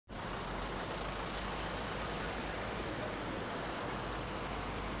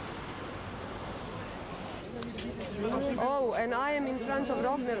Oh, and I am in front of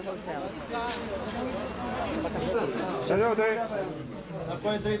Rogner Hotel.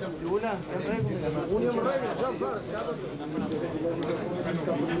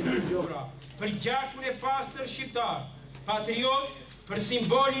 Për gjakun e pastër shqiptar, patriot për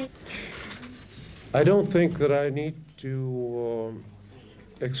simbolin. I don't think that I need to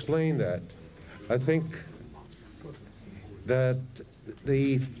explain that. I think that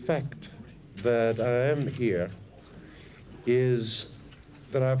the fact that I am here is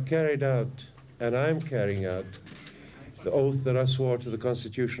that I've carried out, and I'm carrying out, the oath that I swore to the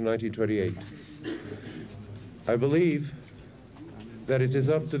Constitution 1928. I believe that it is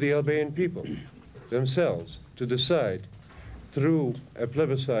up to the Albanian people themselves to decide through a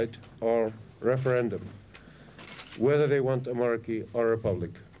plebiscite or referendum whether they want a monarchy or a republic.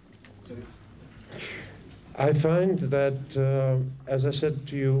 I find that, as I said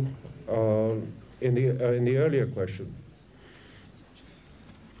to you in the earlier question,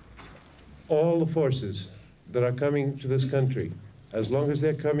 all the forces that are coming to this country, as long as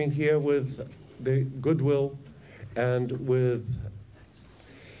they're coming here with the goodwill and with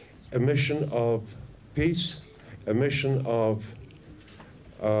a mission of peace, a mission of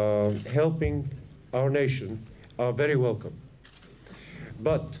helping our nation, are very welcome.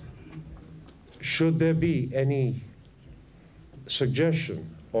 But should there be any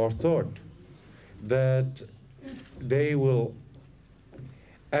suggestion or thought that they will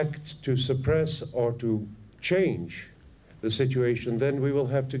act to suppress or to change the situation, then we will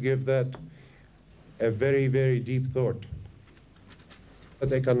have to give that a very, very deep thought. E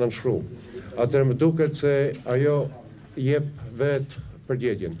kanë nënshkru. Atëherë më duket se ajo jep vetë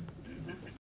përgjigjen.